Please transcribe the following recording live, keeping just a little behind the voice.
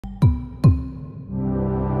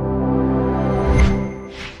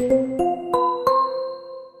清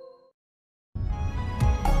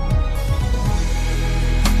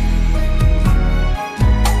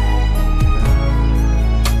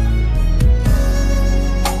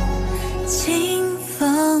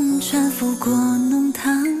风穿拂过弄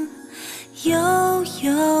堂，悠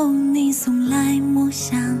悠你送来墨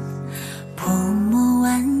香，泼墨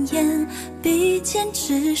蜿蜒，笔尖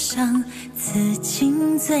纸上，此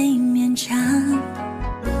情最绵长。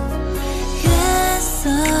月色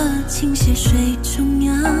倾泻水中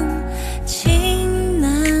央，情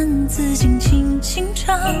难自禁轻轻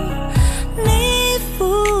唱。你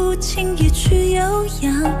抚琴一曲悠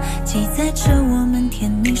扬，记载着我们甜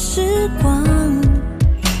蜜时光。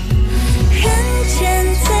人间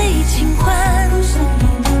最清欢，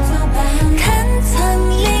看苍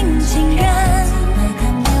林尽染，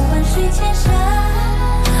水千山，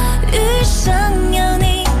余生有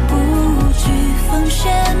你，不惧风雪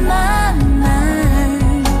漫漫。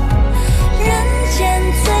人间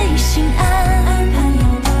最心安，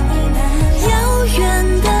遥远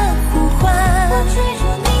的呼唤，我追逐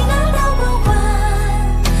你那道光环，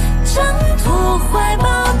挣脱怀抱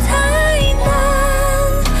太难，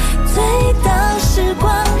醉倒时光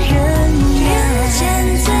荏苒。人间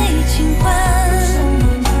最清欢，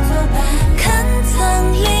看苍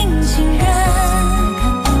林尽染，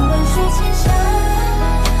水千山，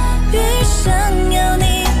余生有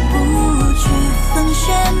你，不惧风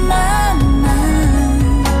雪漫漫。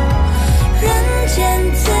人间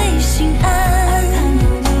最心安，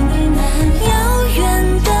遥远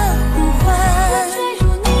的呼唤，追逐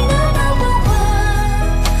你那道光环，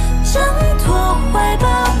挣脱怀抱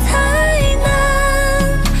太难，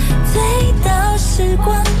醉倒时光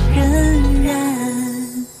荏苒。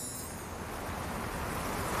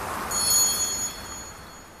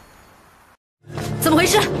怎么回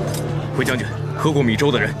事？回将军，喝过米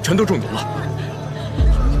粥的人全都中毒了。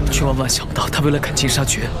却万万想不到，他为了赶尽杀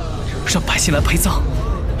绝，让百姓来陪葬。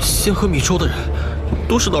先喝米粥的人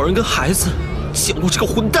都是老人跟孩子，显露这个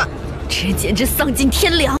混蛋，这简直丧尽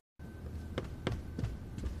天良！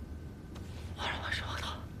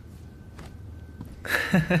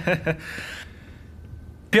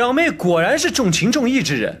表妹果然是重情重义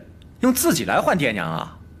之人，用自己来换爹娘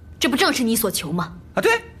啊！这不正是你所求吗？啊，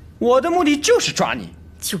对，我的目的就是抓你。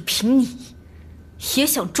就凭你，也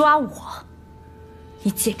想抓我？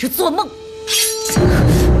你简直做梦！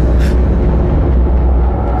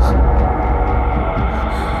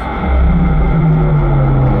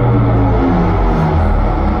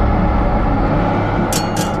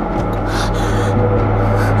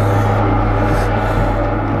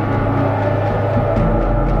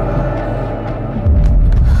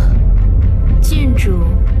郡主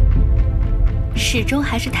始终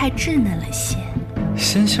还是太稚嫩了些。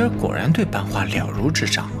仙仙果然对班花了如指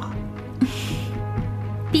掌啊！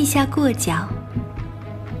陛下过奖，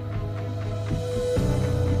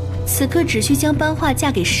此刻只需将班花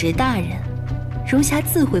嫁给石大人，容霞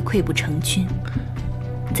自会溃不成军。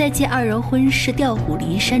再借二人婚事调虎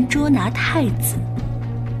离山，捉拿太子，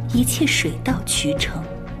一切水到渠成。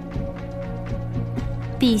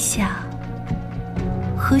陛下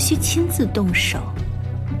何须亲自动手？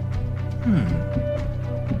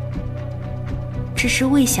只是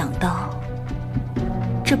未想到，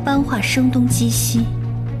这班花声东击西，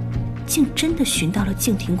竟真的寻到了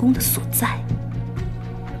敬亭宫的所在。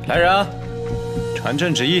来人啊，传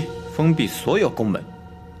朕旨意，封闭所有宫门，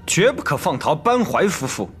绝不可放逃班怀夫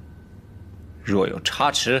妇。若有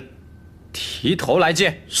差池，提头来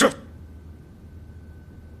见。是。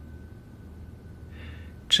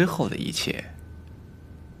之后的一切，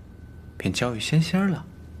便交于仙仙了。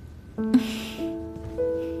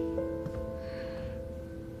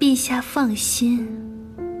陛下放心。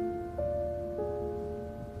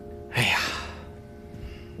哎呀，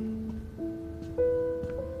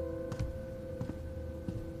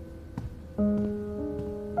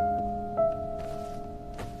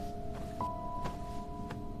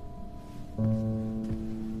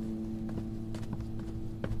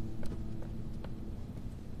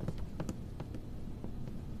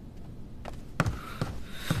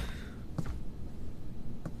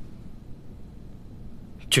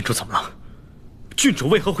郡主怎么了？郡主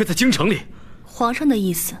为何会在京城里？皇上的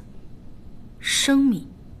意思，生米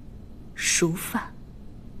熟饭。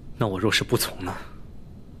那我若是不从呢？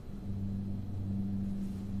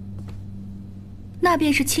那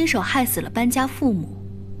便是亲手害死了班家父母，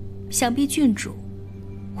想必郡主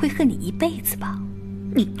会恨你一辈子吧？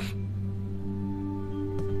你。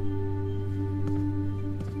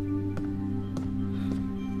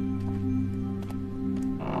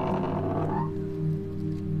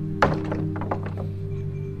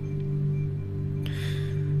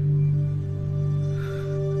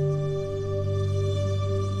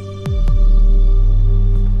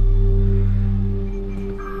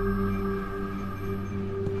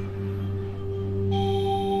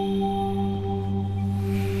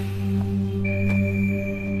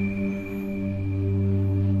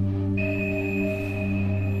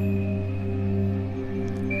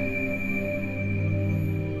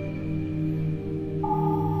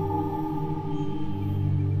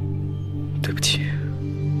对不起。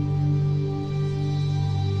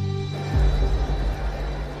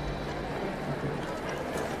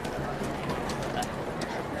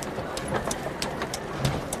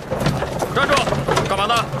站住！干嘛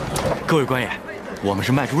呢？各位官爷，我们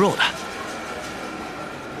是卖猪肉的。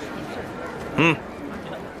嗯。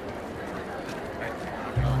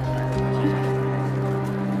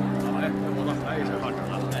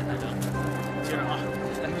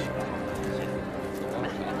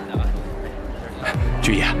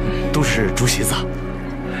军爷，都是猪蹄子。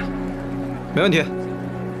没问题。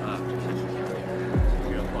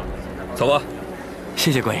走吧。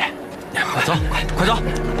谢谢官爷。走，快走。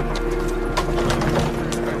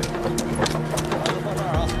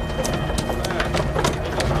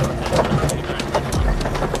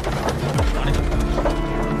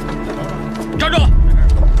站住！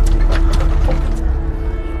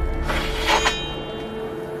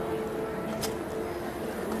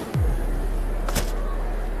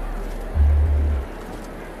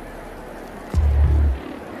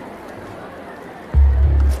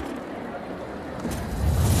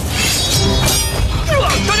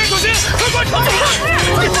大家小心！快快跑！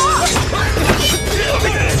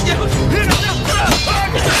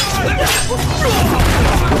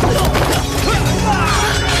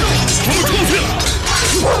我们出去了！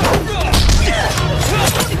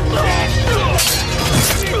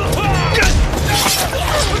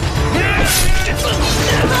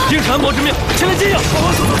应禅伯之命，前来接应！走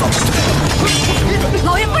走走！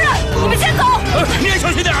老爷夫人，你们先走。你也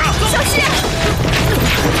小心点啊！小心！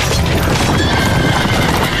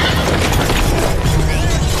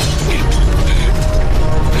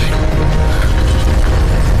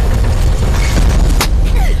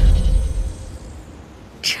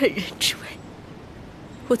趁人之危，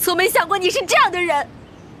我从没想过你是这样的人。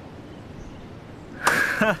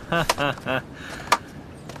哈哈哈哈！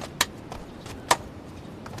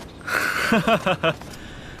哈哈哈哈！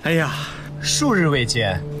哎呀，数日未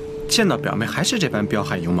见，见到表妹还是这般彪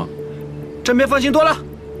悍勇猛，朕便放心多了。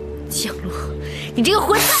江路，你这个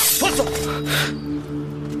混蛋！放手！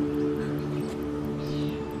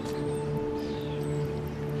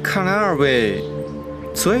看来二位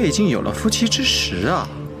昨夜已经有了夫妻之实啊。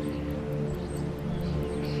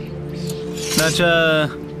那朕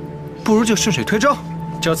不如就顺水推舟，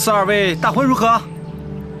就赐二位大婚如何？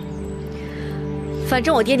反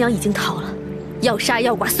正我爹娘已经逃了，要杀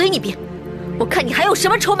要剐随你便。我看你还有什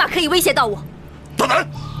么筹码可以威胁到我？大胆！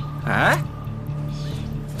哎，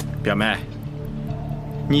表妹，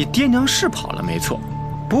你爹娘是跑了没错，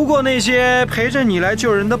不过那些陪着你来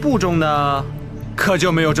救人的部众呢，可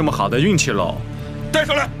就没有这么好的运气喽。带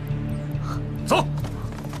上来，走。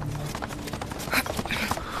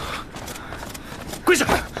跪下！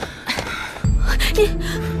你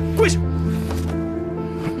跪下！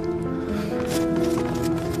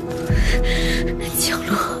江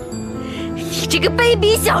路，你这个卑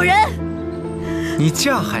鄙小人！你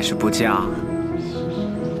嫁还是不嫁？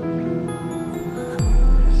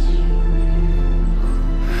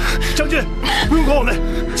将军，不用管我们，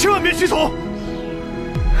千万别屈从。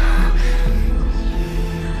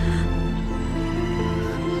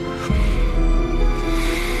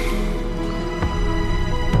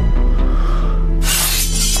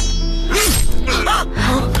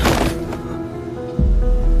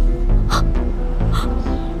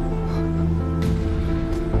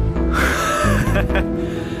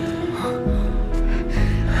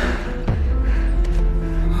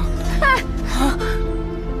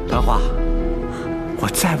班花，我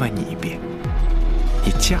再问你一遍，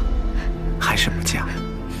你嫁还是不嫁？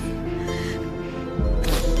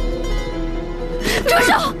住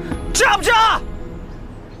手！嫁不嫁？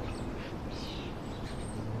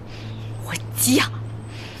我嫁。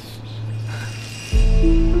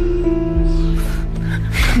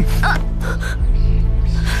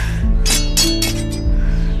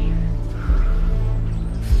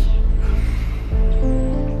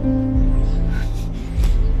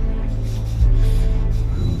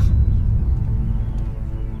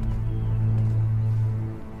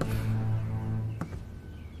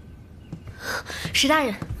石大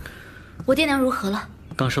人，我爹娘如何了？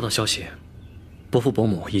刚收到消息，伯父伯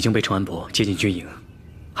母已经被承安伯接进军营，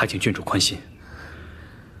还请郡主宽心。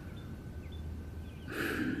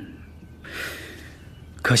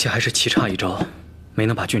可惜还是棋差一招，没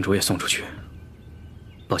能把郡主也送出去，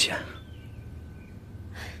抱歉。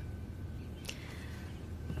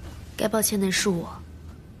该抱歉的是我，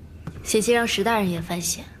险些让石大人也犯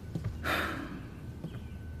险。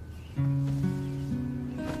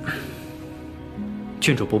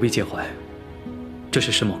郡主不必介怀，这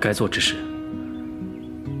是石某该做之事。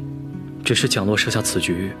只是蒋洛设下此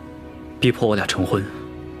局，逼迫我俩成婚，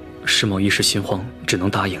石某一时心慌，只能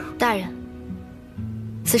答应。大人，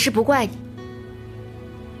此事不怪你，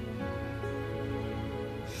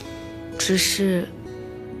只是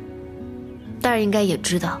大人应该也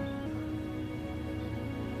知道，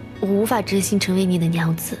我无法真心成为你的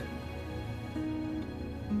娘子。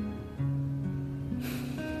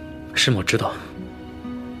石某知道，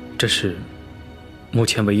这是目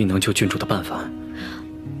前唯一能救郡主的办法。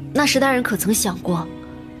那石大人可曾想过，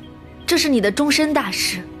这是你的终身大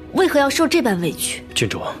事，为何要受这般委屈？郡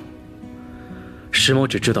主，石某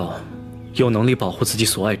只知道，有能力保护自己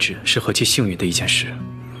所爱之是何其幸运的一件事。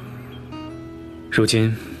如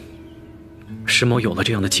今，石某有了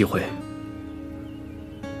这样的机会，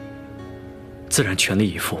自然全力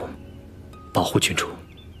以赴，保护郡主。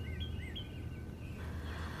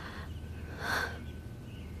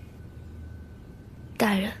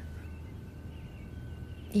大人，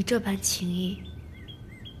你这般情谊，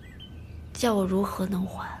叫我如何能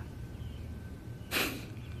还？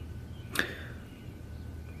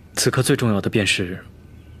此刻最重要的便是，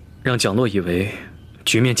让蒋洛以为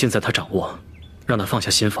局面尽在他掌握，让他放下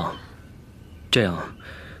心防，这样，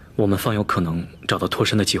我们方有可能找到脱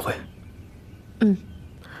身的机会。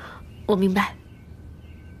我明白，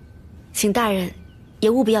请大人也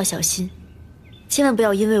务必要小心，千万不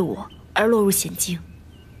要因为我而落入险境。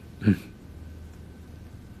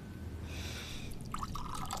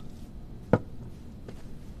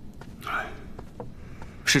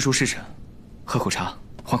师叔师臣，喝口茶，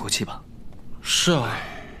换口气吧。是啊，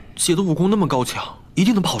姐的武功那么高强，一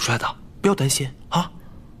定能跑出来的，不要担心啊。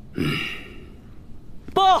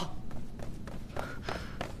报！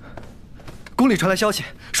宫里传来消息，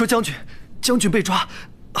说将军被抓，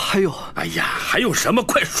还有……哎呀，还有什么？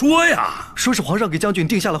快说呀！说是皇上给将军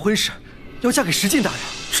定下了婚事，要嫁给石进大人。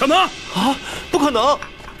什么？啊，不可能！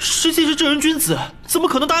石进是正人君子，怎么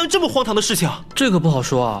可能答应这么荒唐的事情？这个不好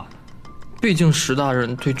说啊，毕竟石大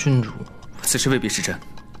人对郡主……此事未必是真。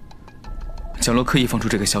蒋洛刻意放出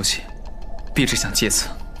这个消息，必是想借此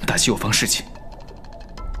打击我方士气。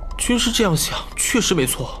君师这样想，确实没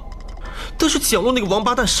错。但是蒋洛那个王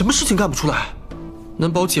八蛋，什么事情干不出来？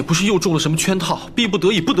难保姐不是又中了什么圈套，逼不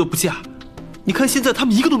得已不得不嫁。你看现在他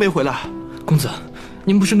们一个都没回来。公子，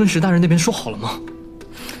您不是跟石大人那边说好了吗？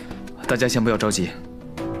大家先不要着急，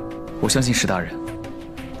我相信石大人，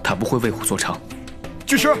他不会为虎作伥。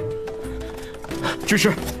军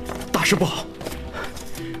师，大事不好！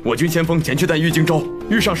我军先锋前去带玉荆州，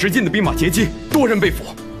遇上石进的兵马截击，多人被俘。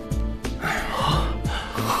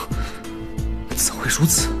怎会如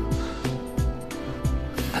此？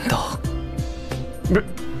难道……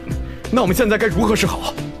那我们现在该如何是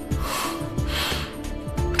好？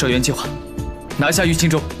照原计划，拿下玉荆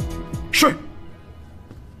州。是。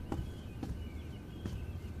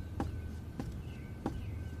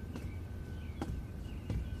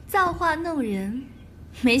造化弄人，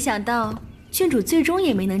没想到郡主最终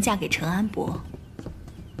也没能嫁给陈安伯。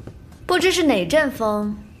不知是哪阵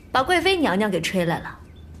风把贵妃娘娘给吹来了。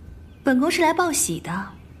本宫是来报喜的。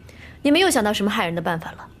你们又想到什么害人的办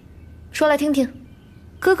法了？说来听听。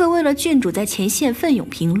哥哥为了郡主在前线奋勇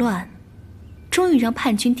平乱，终于让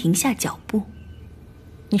叛军停下脚步。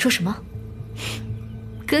你说什么？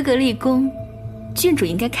哥哥立功，郡主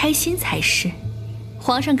应该开心才是。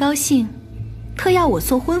皇上高兴，特要我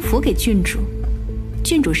送婚服给郡主，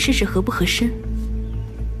郡主试试合不合身。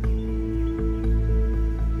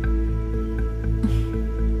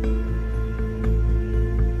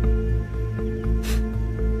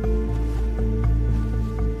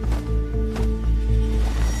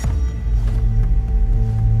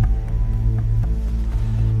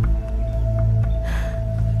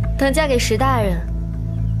等嫁给石大人，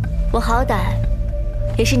我好歹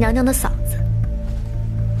也是娘娘的嫂子，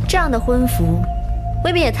这样的婚服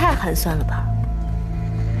未必也太寒酸了吧？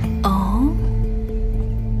哦，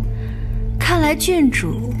看来郡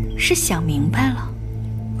主是想明白了。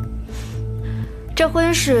这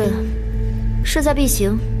婚事势在必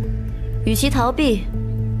行，与其逃避，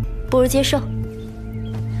不如接受。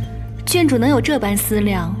郡主能有这般思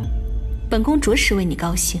量，本宫着实为你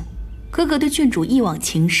高兴。哥哥对郡主一往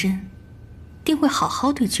情深，定会好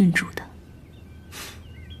好对郡主的。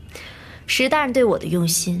石大人对我的用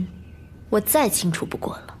心，我再清楚不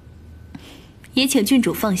过了。也请郡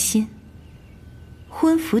主放心，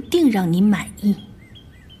婚服定让你满意。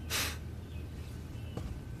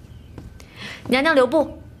娘娘留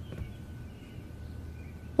步，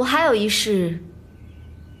我还有一事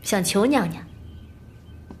想求娘娘。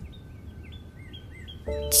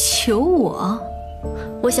求我？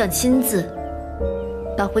我想亲自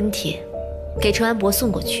把婚帖给陈安伯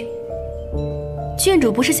送过去。郡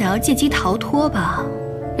主不是想要借机逃脱吧？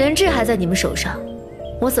人质还在你们手上，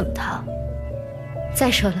我怎么逃？再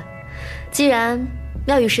说了，既然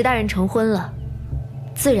要与石大人成婚了，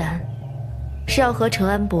自然是要和程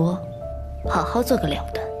安伯好好做个了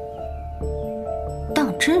断。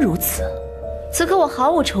当真如此？此刻我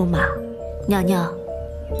毫无筹码，娘娘，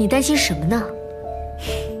你担心什么呢？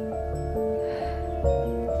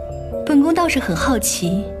本宫倒是很好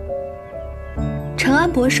奇，程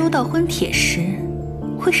安伯收到婚帖时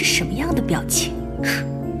会是什么样的表情？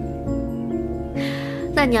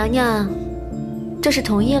那娘娘，这是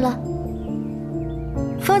同意了？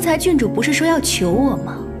方才郡主不是说要求我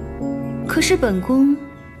吗？可是本宫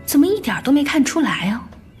怎么一点都没看出来啊？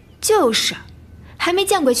就是，还没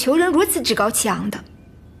见过求人如此趾高气昂的。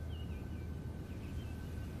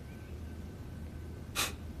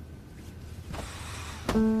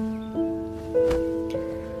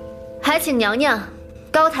还请娘娘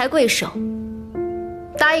高抬贵手，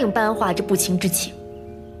答应班画这不情之请。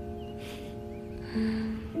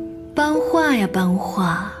班画呀班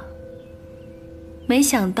画，没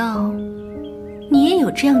想到你也有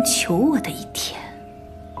这样求我的一天。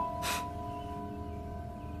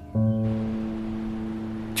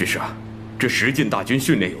只是，这石进大军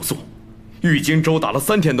训练有素，玉京州打了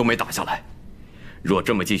3天都没打下来。若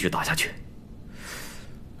这么继续打下去，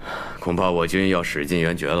恐怕我军要使尽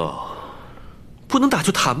援绝了。不能打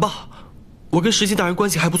就谈吧，我跟石进大人关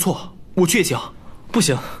系还不错，我倔强。不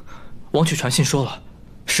行，王曲传信说了，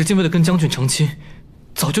石进为了跟将军成亲，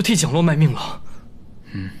早就替蒋洛卖命了。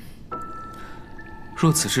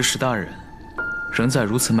若此时石大人仍在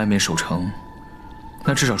如此卖命守城，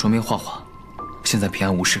那至少说明画画现在平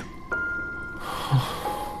安无事。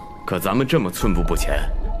可咱们这么寸步不前，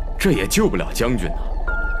这也救不了将军啊！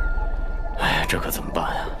哎，这可怎么办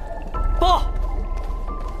呀？报，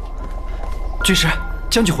军师，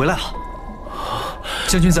将军回来了。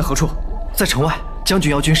将军在何处？在城外，将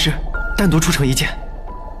军要军师单独出城一见。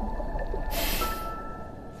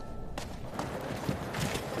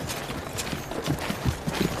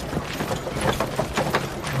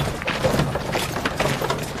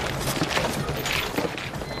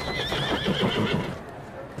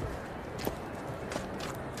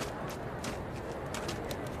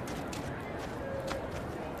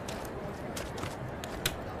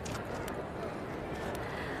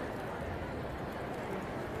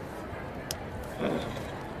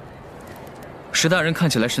石大人看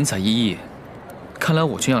起来神采奕奕，看来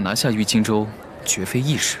我军要拿下玉京州，绝非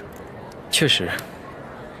易事。确实，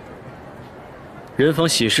人逢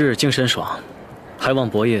喜事精神爽，还望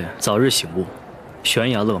伯爷早日醒悟，悬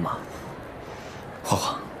崖勒马。花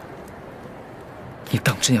花，你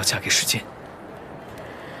当真要嫁给石进？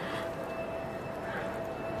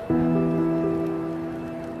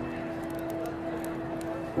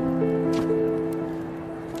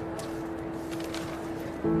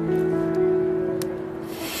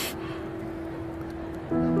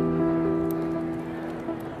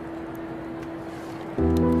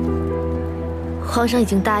皇上已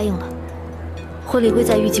经答应了，婚礼会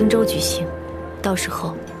在玉京州举行，到时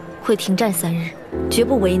候会停战3日，绝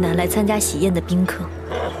不为难来参加喜宴的宾客。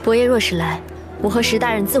伯爷若是来，我和石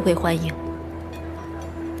大人自会欢迎；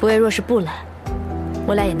伯爷若是不来，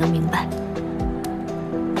我俩也能明白。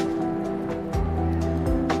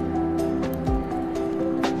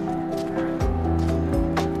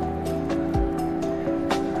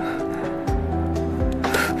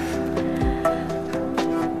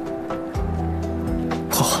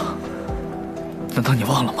难道你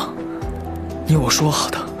忘了吗？你我说好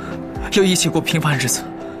的，要一起过平凡日子，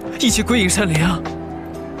一起归隐山林啊！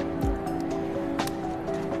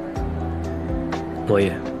伯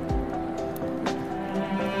爷，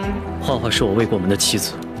画画是我未过门的妻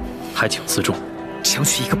子，还请自重。想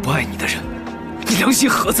娶一个不爱你的人，你良心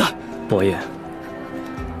何在？伯爷，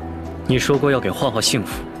你说过要给画画幸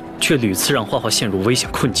福，却屡次让画画陷入危险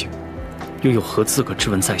困境，又有何资格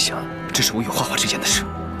质问在下？这是我与画画之间的事。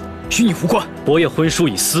与你无关。伯爷婚书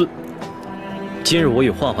已撕，今日我与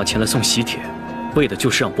画画前来送喜帖，为的就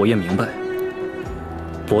是让伯爷明白，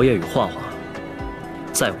伯爷与画画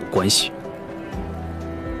再无关系。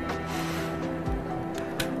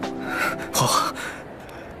画画，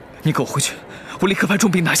你跟我回去，我立刻派重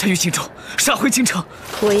兵拿下玉京州，杀回京城。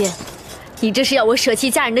伯爷，你这是要我舍弃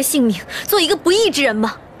家人的性命，做一个不义之人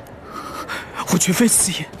吗？我绝非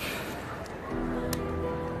此意。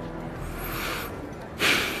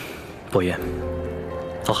伯爷，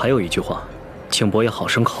我还有一句话，请伯爷好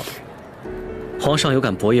生考虑。皇上有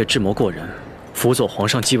感伯爷智谋过人，辅佐皇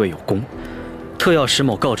上继位有功，特要石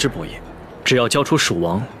某告知伯爷，只要交出蜀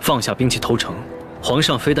王，放下兵器投诚，皇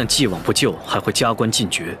上非但既往不咎，还会加官进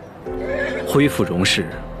爵，恢复荣氏，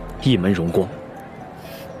一门荣光。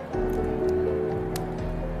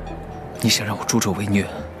你想让我助纣为虐，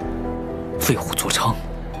为虎作伥，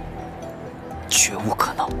绝无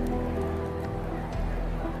可能。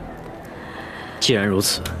既然如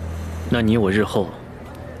此，那你我日后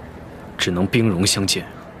只能兵戎相见，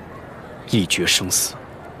一决生死。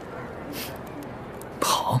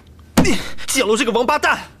好，蒋洛这个王八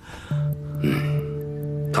蛋！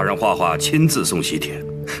他让画画亲自送喜帖，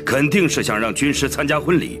肯定是想让军师参加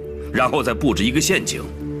婚礼，然后再布置一个陷阱，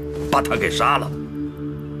把他给杀了。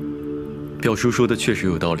表叔说的确实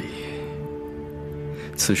有道理，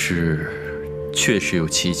此事确实有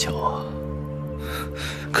蹊跷啊。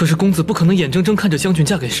可是公子不可能眼睁睁看着将军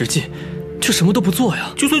嫁给石进，却什么都不做呀。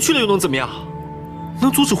就算去了又能怎么样？能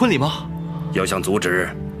阻止婚礼吗？要想阻止，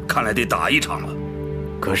看来得打一场了。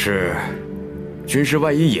可是，军师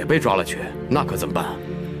万一也被抓了去，那可怎么办？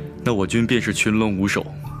那我军便是群龙无首，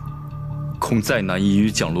恐再难以与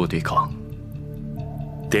蒋洛对抗。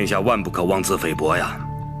殿下万不可妄自菲薄呀！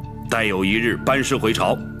待有一日班师回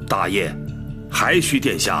朝，大业还需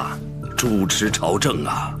殿下主持朝政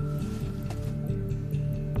啊！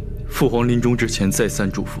父皇临终之前再三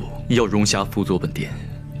嘱咐，要容瑕辅佐本殿。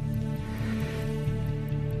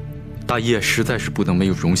大业实在是不能没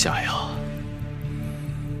有容瑕呀。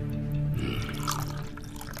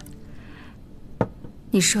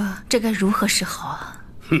你说这该如何是好啊？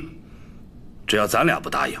哼，只要咱俩不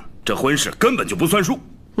答应，这婚事根本就不算数。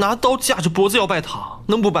拿刀架着脖子要拜堂，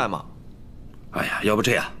能不拜吗？哎呀，要不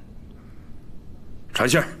这样，传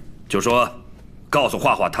信儿就说，告诉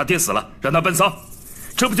画画他爹死了，让他奔丧，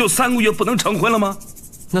这不就3个月不能成婚了吗？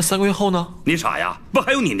那3个月后呢？你傻呀？不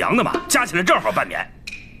还有你娘的吗？加起来正好半年。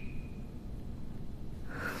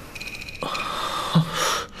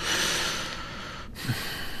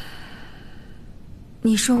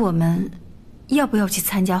你说我们要不要去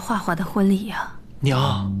参加画画的婚礼呀？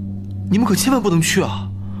娘，你们可千万不能去啊！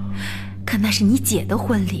可那是你姐的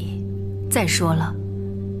婚礼。再说了，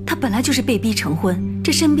她本来就是被逼成婚，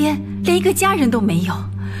这身边连一个家人都没有。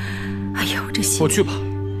哎呦，这心……我去吧。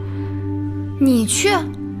你去？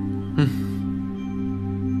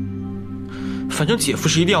反正姐夫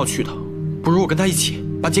是一定要去的，不如我跟他一起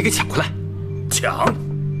把姐给抢回来。抢？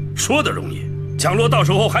说的容易，蒋洛到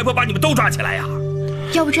时候还不把你们都抓起来呀？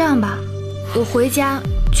要不这样吧，我回家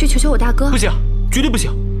去求求我大哥。不行，绝对不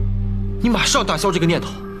行！你马上打消这个念头，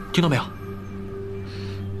听到没有？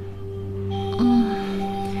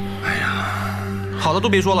哎呀，好了，都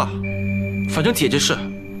别说了，反正姐这事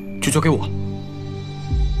就交给我。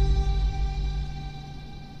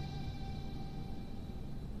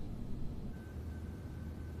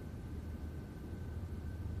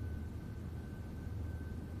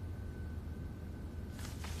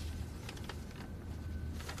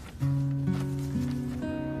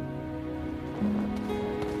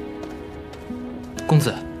公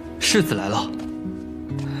子，世子来了。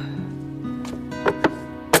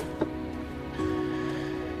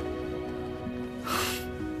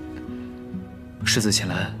世子前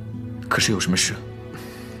来，可是有什么事？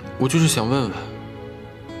我就是想问问，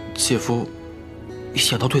姐夫，你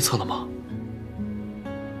想到对策了吗？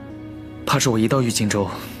怕是我一到玉京州，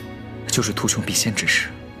就是图穷匕现之事。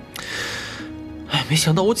哎，没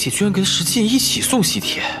想到我姐居然跟石进一起送喜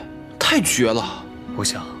帖，太绝了！我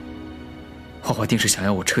想，花花定是想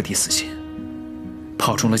要我彻底死心，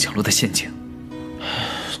跑中了蒋洛的陷阱。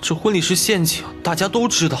这婚礼是陷阱，大家都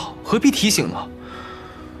知道，何必提醒呢？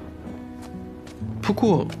不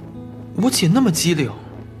过，我姐那么机灵，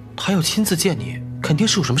她要亲自见你，肯定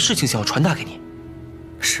是有什么事情想要传达给你。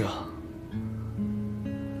是啊，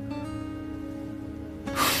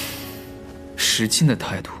石进的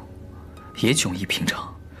态度也迥异平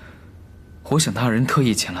常。我想他人特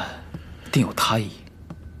意前来，定有他意。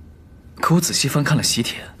可我仔细翻看了喜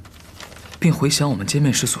帖，并回想我们见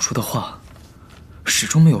面时所说的话，始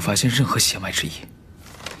终没有发现任何弦外之意。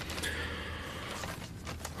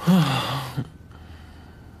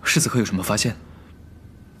世子可有什么发现？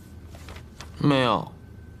没有，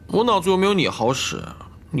我脑子又没有你好使，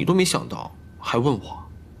你都没想到，还问我。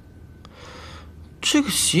这个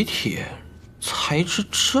喜帖材质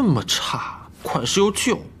这么差，款式又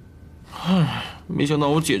旧，唉，没想到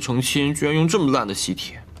我姐成亲居然用这么烂的喜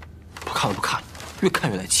帖。不看了，不看了，越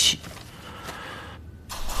看越来气。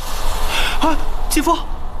啊，姐夫！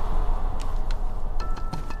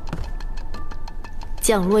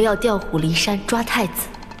蒋洛要调虎离山抓太子。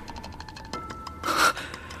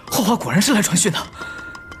花花果然是来传讯的，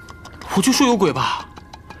我就说有鬼吧！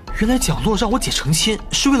原来蒋洛让我姐成亲，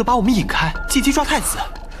是为了把我们引开，借机抓太子。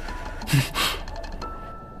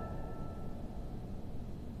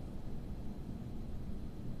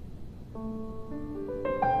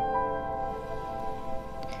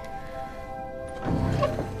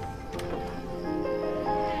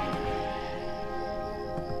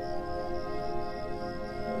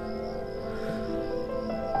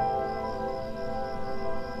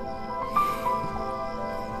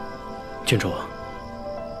郡主，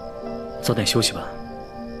早点休息吧，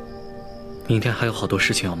明天还有好多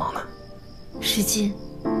事情要忙呢。石晋，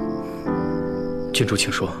郡主请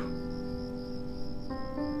说。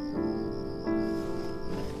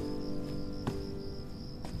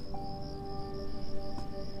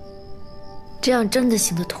这样真的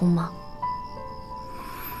行得通吗？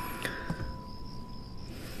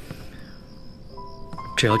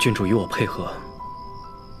只要郡主与我配合，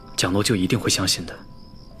蒋罗就一定会相信的。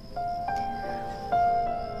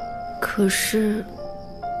可是，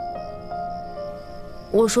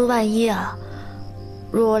我说万一啊，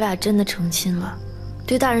若我俩真的成亲了，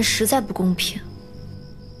对大人实在不公平。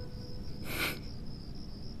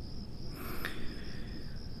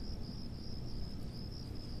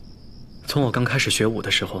从我刚开始学武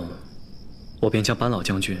的时候，我便将班老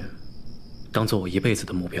将军当做我一辈子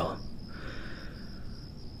的目标。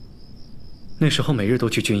那时候每日都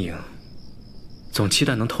去军营，总期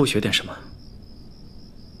待能偷学点什么。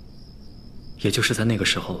也就是在那个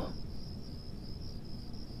时候，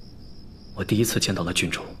我第一次见到了郡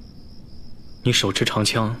主。你手持长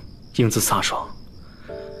枪，英姿飒爽，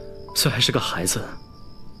虽还是个孩子，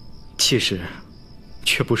气势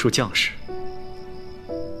却不输将士。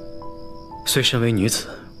虽身为女子，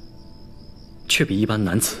却比一般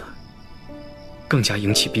男子更加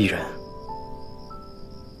英气逼人，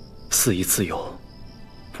肆意自由，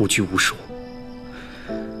无拘无束。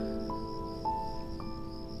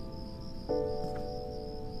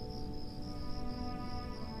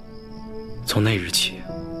从那日起，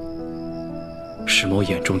石某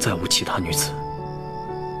眼中再无其他女子。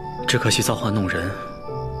只可惜造化弄人，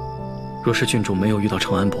若是郡主没有遇到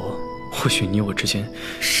程安伯，或许你我之间……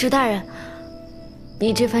石大人，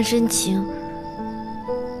你这番深情，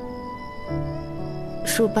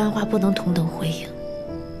恕班花不能同等回应。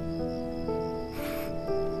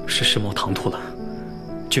是石某唐突了，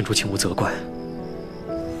郡主请勿责怪。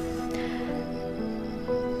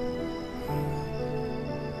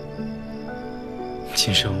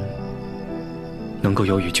今生能够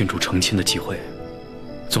有与郡主成亲的机会，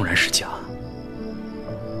纵然是假，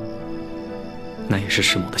那也是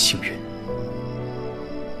石某的幸运。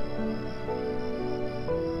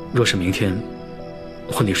若是明天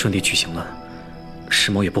婚礼顺利举行了，石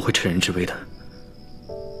某也不会趁人之危的。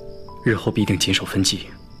日后必定谨守分际，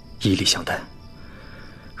以礼相待。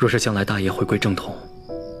若是将来大业回归正统，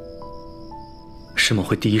石某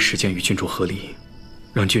会第一时间与郡主合力，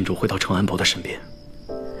让郡主回到程安伯的身边。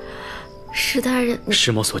石大人，石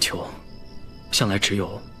某所求，向来只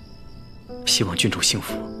有希望郡主幸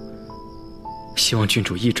福，希望郡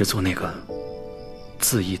主一直做那个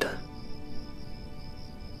恣意的、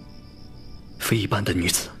非一般的女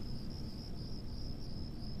子。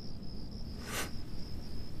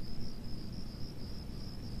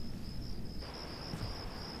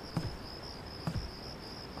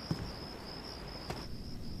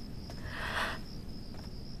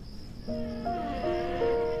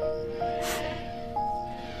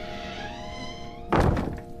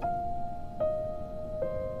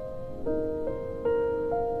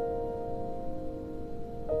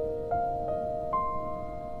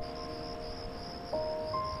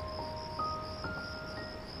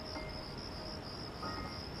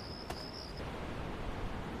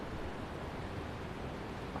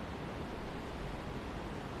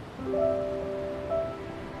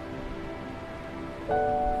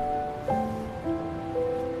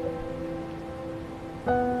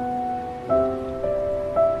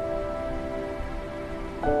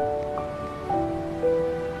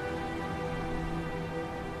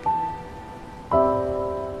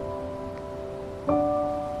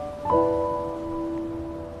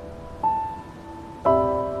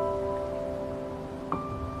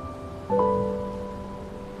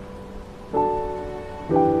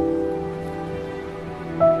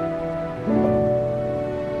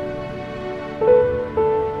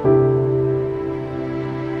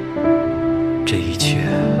这一切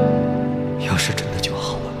要是真的就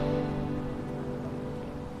好了。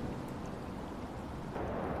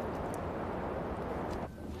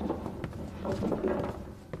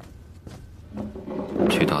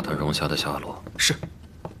去打探荣霞的下落。是。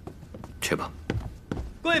去吧。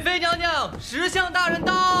贵妃娘娘，石相大人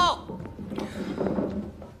到。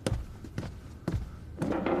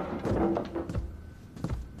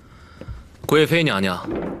贵妃娘娘，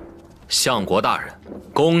相国大人，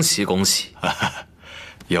恭喜恭喜！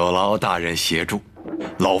有劳大人协助，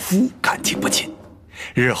老夫感激不尽，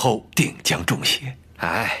日后定将重谢。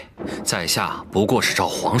哎，在下不过是照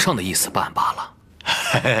皇上的意思办罢了。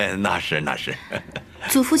那是那是。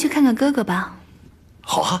祖父去看看哥哥吧。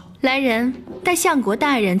好啊。来人，带相国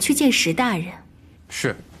大人去见石大人。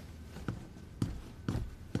是。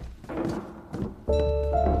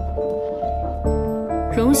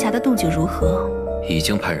霞的动静如何？已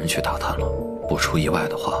经派人去打探了，不出意外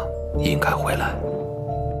的话，应该回来。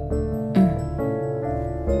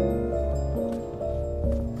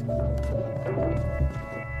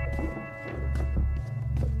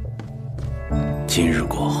今日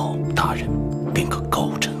过后，大人便可高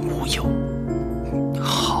枕无忧。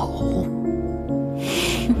好。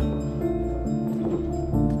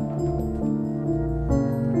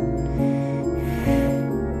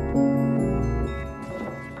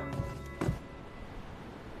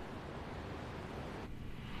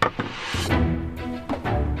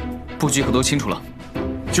布局可都清楚了？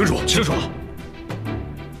清楚，清楚。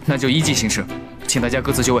那就依计行事，请大家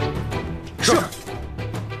各自就位。是。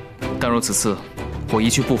但若此次我一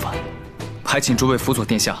去不返，还请诸位辅佐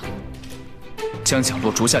殿下，将奖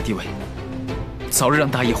落逐下地位，早日让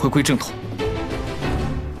大业回归正统。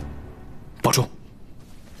保重。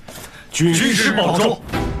军师保重。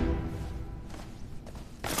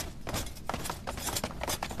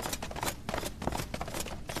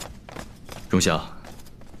容霞，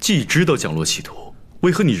既知道奖落企图，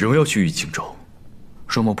为何你仍要去玉荆州？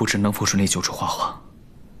若某不知能否顺利救出花花，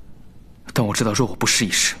但我知道，若我不试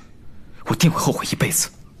一试，我定会后悔一辈子。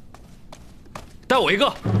带我一个。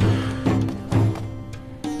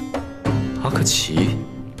阿克奇，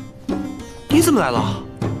你怎么来了？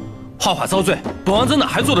花花遭罪，本王在哪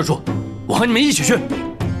还坐得住？我和你们一起去。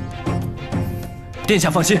殿下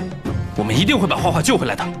放心，我们一定会把花花救回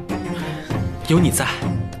来的。有你在，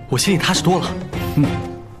我心里踏实多了。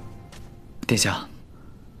殿下，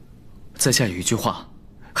在下有一句话，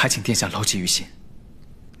还请殿下牢记于心。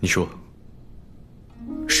你说。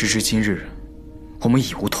时至今日，我们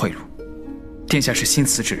已无退路。殿下是心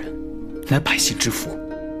慈之人，乃百姓之福，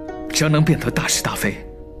只要能变得大是大非，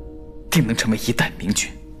定能成为一代明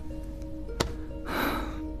君。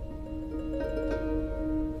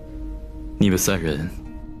你们三人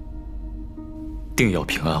定要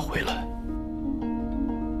平安回来。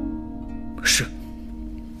是。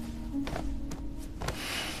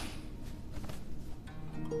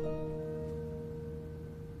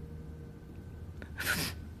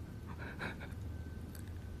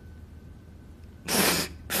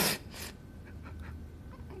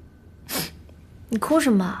你哭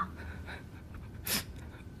什么？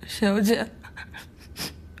小姐，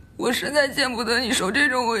我实在见不得你受这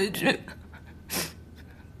种委屈，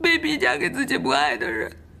被逼嫁给自己不爱的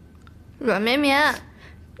人。软绵绵，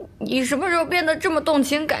你什么时候变得这么动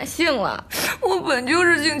情感性了？我本就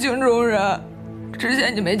是性情中人，之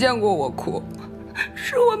前你没见过我哭，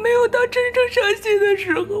是我没有到真正伤心的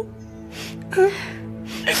时候。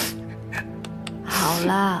好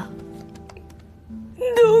啦，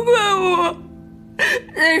都怪我。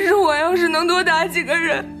那时我要是能多打几个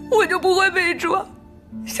人，我就不会被抓，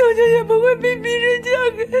小姐也不会被逼着嫁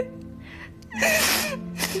给。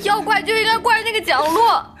要怪就应该怪那个蒋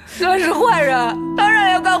洛，他是坏人，当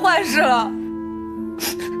然要干坏事了。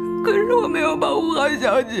可是我没有保护好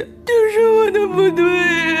小姐，就是我的不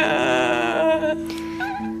对呀。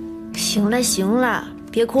行了行了，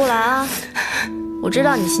别哭了啊！我知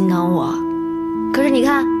道你心疼我，可是你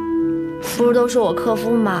看，不是都说我克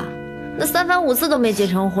夫吗？那3番5次都没结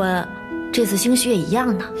成婚，这次兴许也一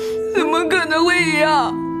样呢。怎么可能会一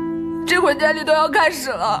样？这会儿典礼都要开始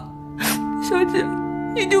了，小姐，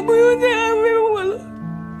你就不用再安慰我了。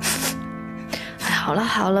哎，好了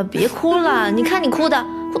好了，别哭了。你看你哭的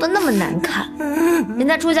那么难看，人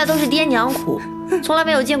家出嫁都是爹娘哭，从来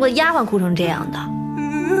没有见过丫鬟哭成这样的。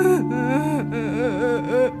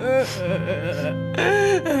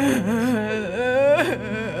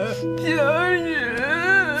小雨。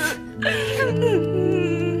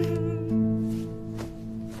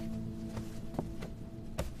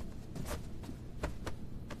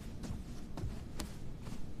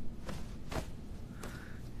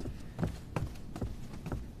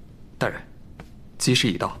大人，吉时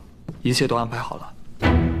已到，一切都安排好了。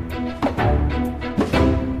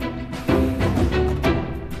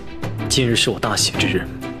今日是我大喜之日，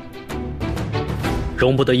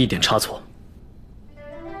容不得一点差错。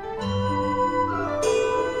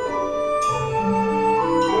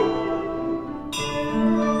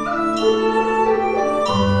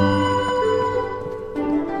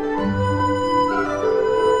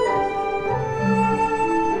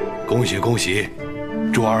恭喜恭喜，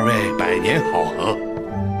祝二位百年好合。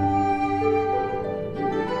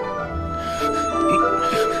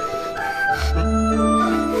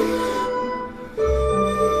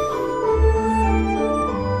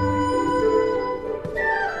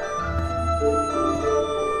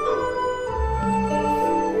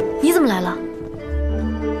你怎么来了？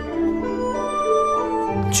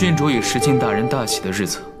郡主与石进大人大喜的日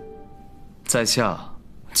子，在下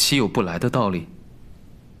岂有不来的道理？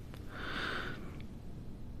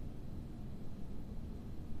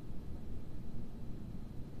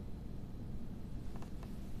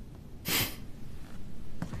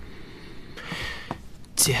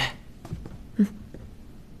姐，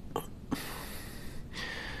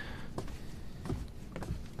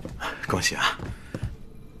恭喜啊！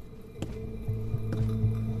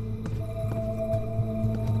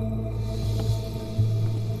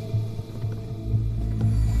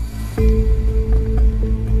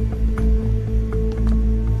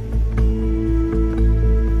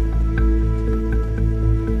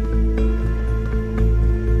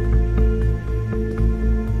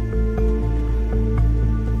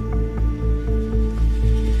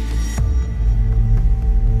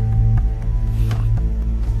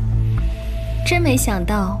真没想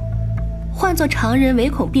到，换做常人唯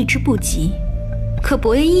恐避之不及，可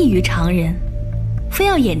伯爷异于常人，非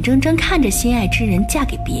要眼睁睁看着心爱之人嫁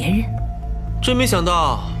给别人。真没想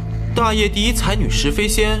到，大业第一才女石飞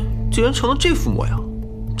仙竟然成了这副模样，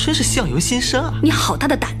真是相由心生啊！你好大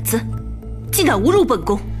的胆子，竟敢侮辱本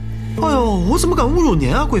宫！哎呦，我怎么敢侮辱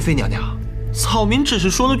您啊，贵妃娘娘？草民只是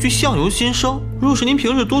说了句相由心生，若是您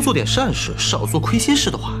平日多做点善事，少做亏心事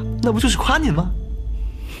的话，那不就是夸您吗？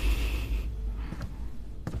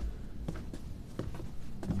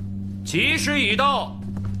吉时已到，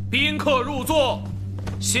宾客入座，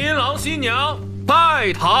新郎新娘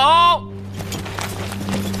拜堂。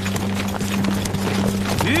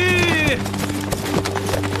吁！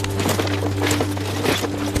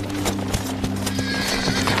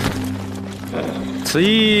此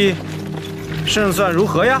役胜算如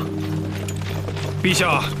何呀？陛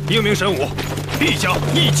下英明神武，陛下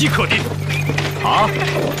一击可定。好，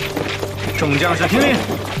众将士听令，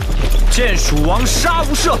见蜀王杀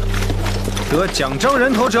无赦。得奖章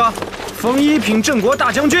人头者，封一品镇国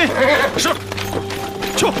大将军。是。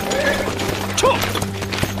撤。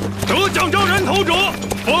得奖章人头者，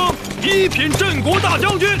封一品镇国大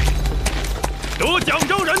将军。得奖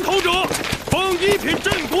章人头者，封一品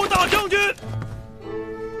镇国大将军。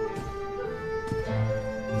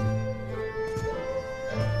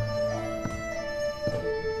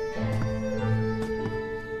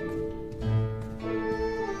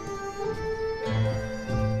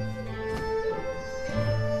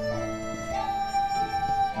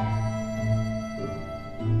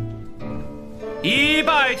一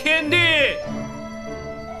拜天地，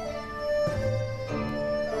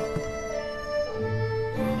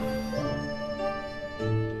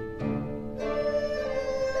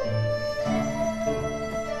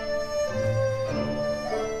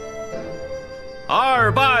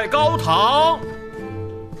二拜高堂，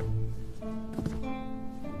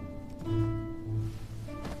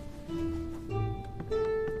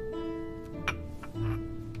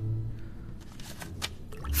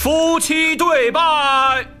夫妻对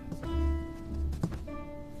拜。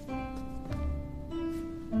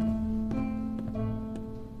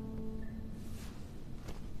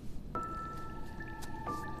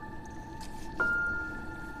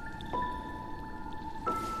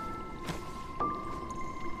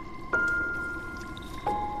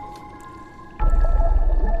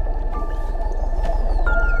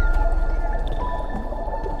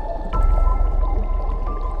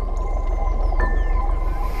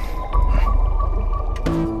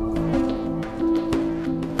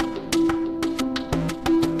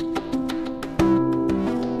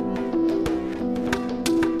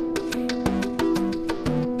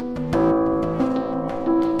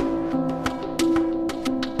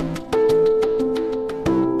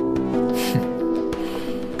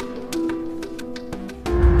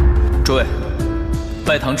诸位，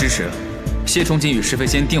拜堂之时，谢崇锦与石飞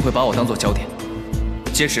仙定会把我当作焦点。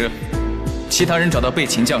届时，其他人找到备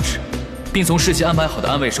勤将士，并从事先安排好的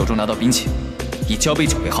暗卫手中拿到兵器，以交杯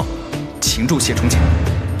酒为号，擒住谢崇锦。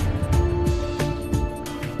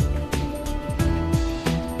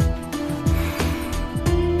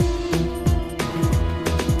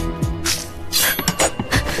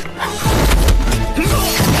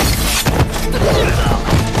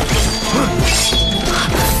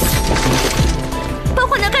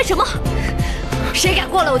谁敢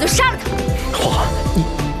过来，我就杀了他！哇，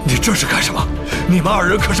你这是干什么？你们二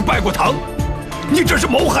人可是拜过堂，你这是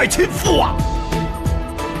谋害亲父啊！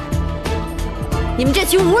你们这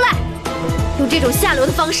群无赖，用这种下流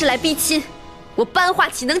的方式来逼亲，我班化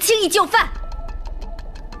岂能轻易就范？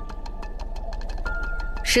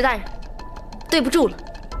石大人，对不住了。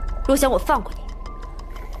若想我放过你，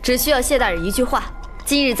只需要谢大人一句话：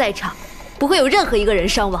今日在场，不会有任何一个人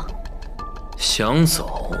伤亡。想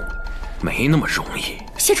走，没那么容易。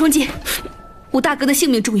谢崇锦，我大哥的性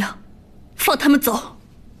命重要，放他们走。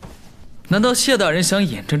难道谢大人想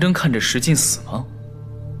眼睁睁看着石进死吗？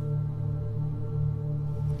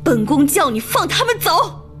本宫叫你放他们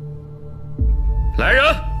走！来人，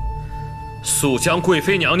速将贵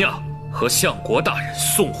妃娘娘和相国大人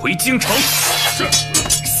送回京城。是。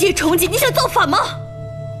谢崇锦，你想造反吗？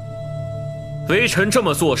微臣这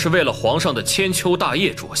么做是为了皇上的千秋大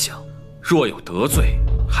业着想，若有得罪，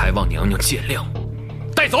还望娘娘见谅。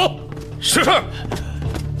带走。是。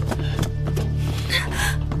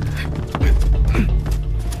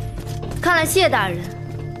看来谢大人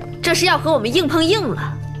这是要和我们硬碰硬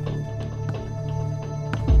了。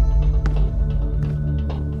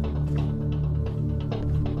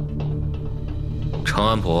长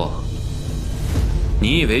安伯，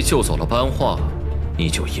你以为救走了班婳，你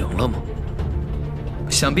就赢了吗？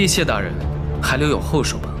想必谢大人还留有后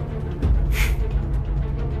手吧？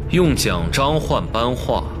用奖章换班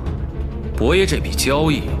婳，伯爷这笔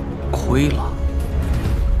交易亏了。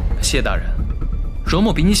谢大人，容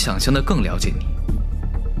某比你想象的更了解你。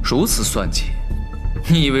如此算计，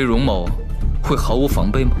你以为容某会毫无防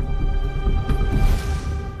备吗？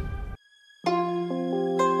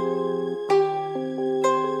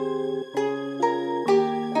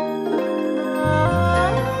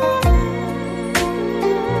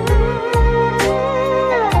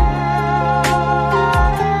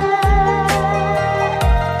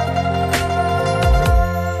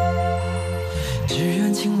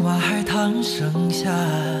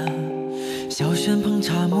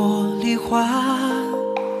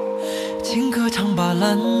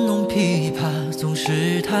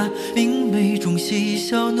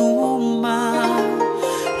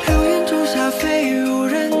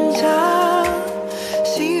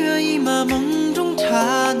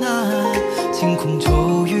清空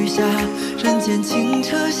骤雨下，人间清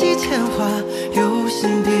澈系铅华，有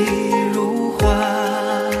心底